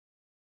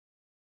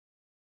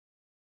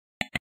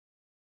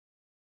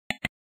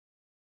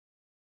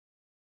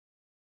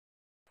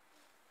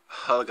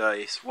Hello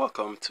guys,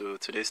 welcome to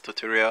today's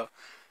tutorial.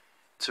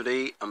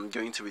 Today I'm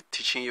going to be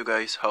teaching you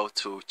guys how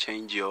to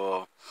change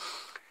your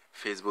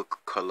Facebook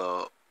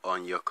color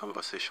on your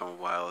conversation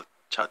while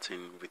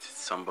chatting with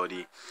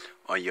somebody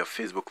on your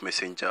Facebook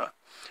Messenger.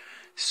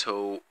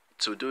 So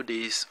to do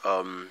this,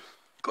 go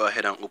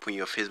ahead and open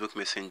your Facebook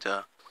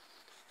Messenger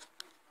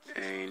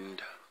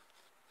and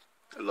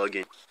log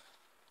in.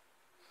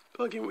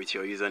 Log in with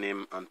your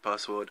username and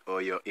password,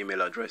 or your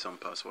email address and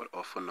password,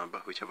 or phone number,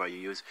 whichever you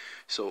use.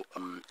 So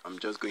I'm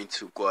just going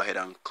to go ahead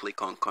and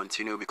click on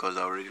continue because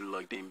I already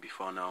logged in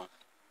before now.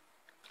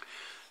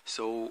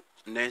 So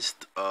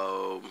next,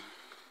 going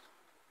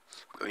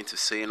to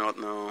say not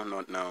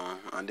now,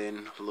 and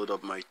then load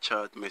up my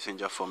chat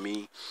messenger for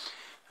me.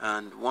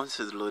 And once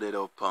it's loaded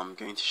up, I'm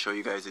going to show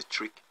you guys a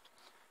trick.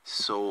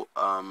 So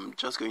I'm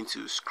just going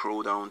to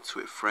scroll down to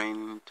a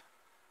friend.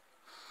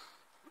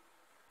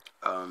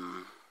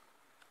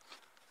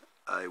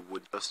 I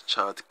would just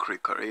chat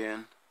Craig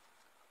Korean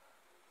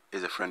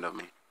is a friend of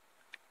me.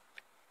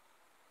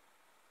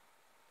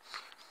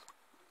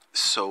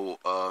 So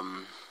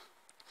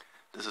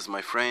this is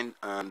my friend,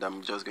 and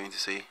I'm just going to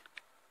say,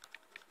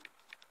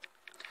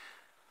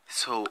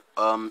 so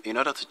in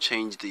order to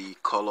change the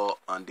color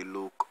and the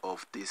look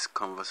of this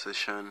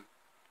conversation,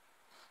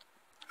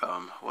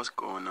 what's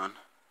going on?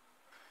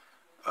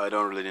 I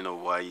don't really know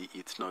why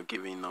it's not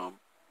giving up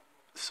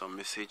some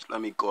message.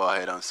 Let me go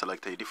ahead and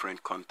select a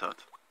different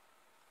contact.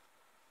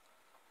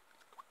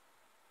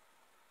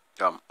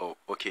 Oh,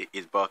 okay,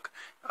 it's back.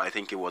 I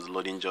think it was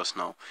loading just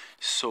now.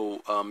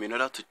 So in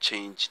order to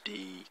change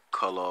the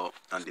color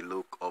and the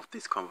look of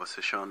this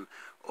conversation,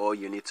 all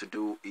you need to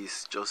do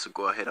is just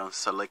go ahead and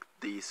select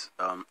this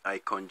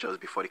icon just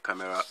before the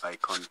camera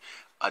icon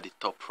at the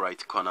top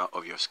right corner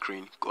of your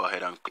screen. Go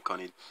ahead and click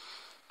on it.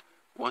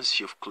 Once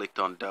you've clicked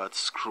on that,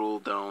 scroll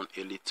down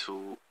a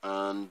little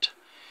and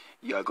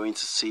you are going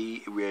to see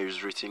where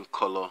is written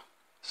color.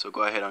 So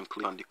go ahead and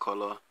click on the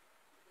color,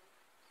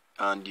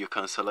 and you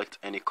can select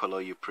any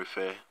color you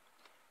prefer.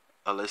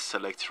 Let's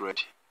select red.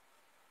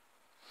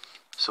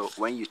 So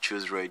when you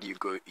choose red,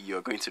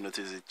 you're going to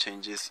notice it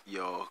changes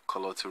your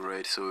color to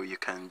red. So you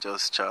can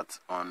just chat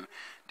on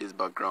this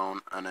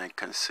background, and I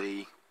can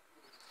say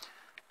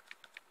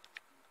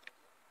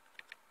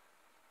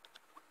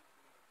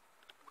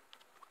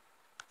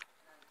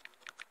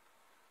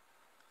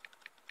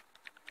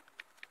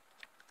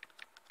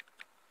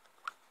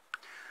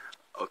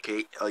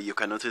okay. You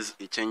can notice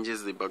it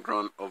changes the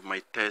background of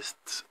my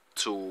text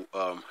to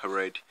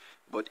red.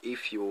 But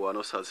if you are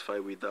not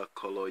satisfied with that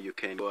color, you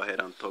can go ahead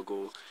and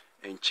toggle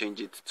and change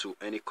it to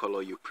any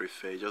color you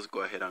prefer. Just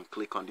go ahead and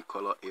click on the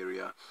color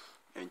area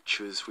and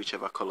choose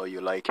whichever color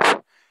you like,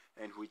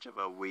 and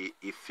whichever way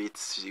it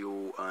fits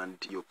you and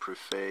you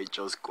prefer,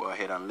 just go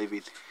ahead and leave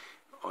it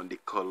on the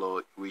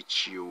color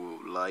which you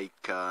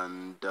like.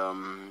 And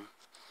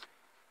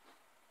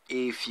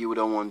if you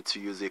don't want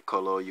to use a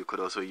color, you could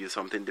also use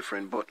something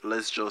different, but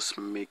let's just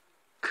make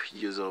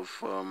use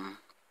of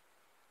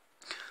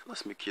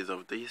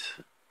this.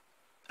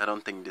 I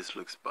don't think this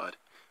looks bad,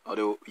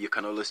 although you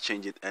can always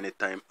change it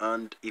anytime.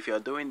 And if you are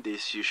doing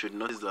this, you should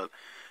note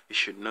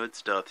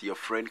that your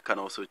friend can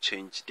also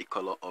change the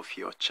color of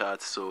your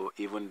chat. So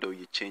even though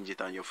you change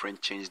it and your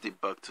friend changed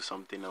it back to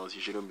something else,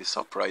 you shouldn't be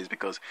surprised,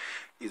 because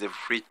it's a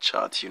free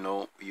chat.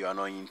 You are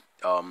not in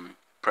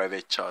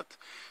private chat,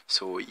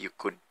 so you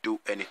could do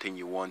anything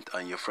you want,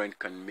 and your friend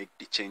can make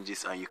the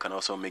changes and you can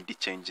also make the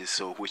changes.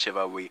 So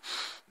whichever way,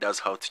 that's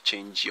how to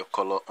change your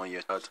color on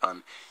your chat,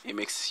 and it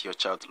makes your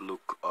chat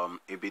look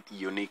a bit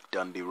unique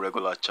than the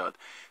regular chat.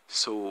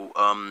 So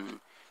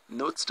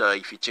note that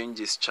if you change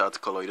this chat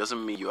color, it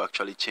doesn't mean you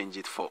actually change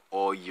it for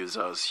all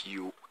users.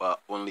 You are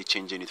only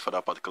changing it for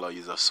that particular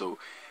user. So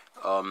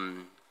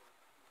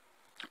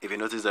if you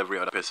notice, every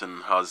other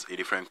person has a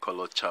different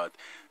color chart.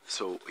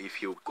 So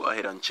if you go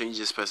ahead and change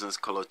this person's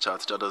color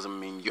chart, that doesn't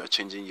mean you're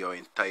changing your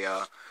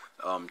entire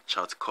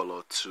chart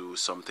color to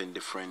something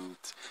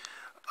different.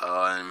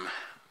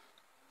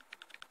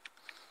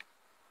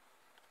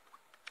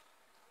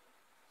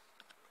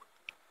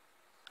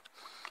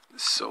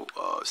 So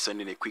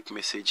sending a quick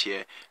message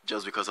here,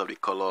 just because of the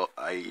color,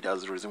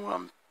 that's the reason why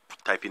I'm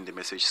typing the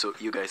message. So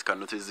you guys can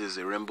notice this is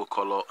a rainbow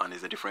color and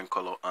it's a different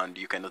color, and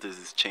you can notice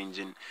it's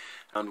changing.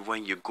 And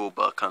when you go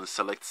back and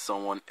select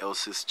someone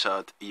else's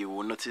chart, you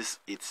will notice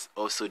it's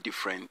also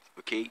different.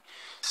 Okay,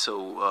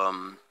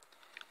 so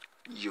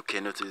you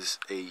can notice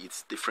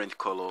it's different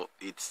color.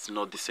 It's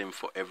not the same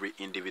for every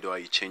individual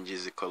you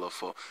changes the color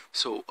for.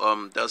 So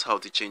that's how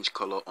to change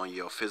color on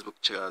your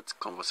Facebook chat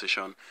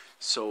conversation.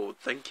 So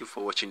thank you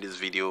for watching this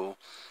video.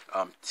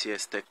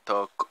 TS Tech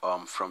Talk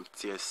from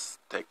TS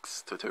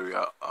Tech's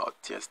tutorial,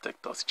 TS Tech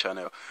Talks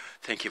channel.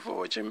 Thank you for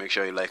watching. Make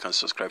sure you like and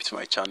subscribe to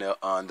my channel,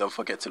 and don't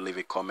forget to leave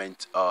a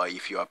comment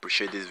if you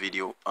appreciate this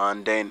video.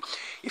 And then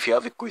if you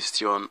have a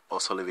question,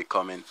 also leave a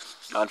comment.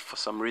 And for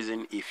some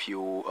reason, if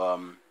you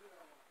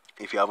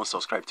If you haven't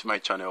subscribed to my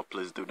channel,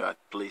 please do that.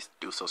 Please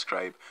do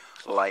subscribe,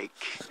 like,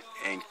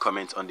 and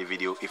comment on the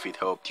video if it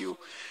helped you.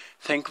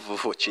 Thank you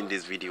for watching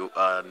this video.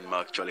 I'm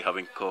actually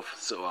having cough,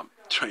 so I'm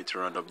trying to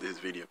round up this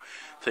video.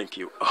 Thank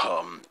you.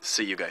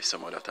 See you guys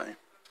some other time.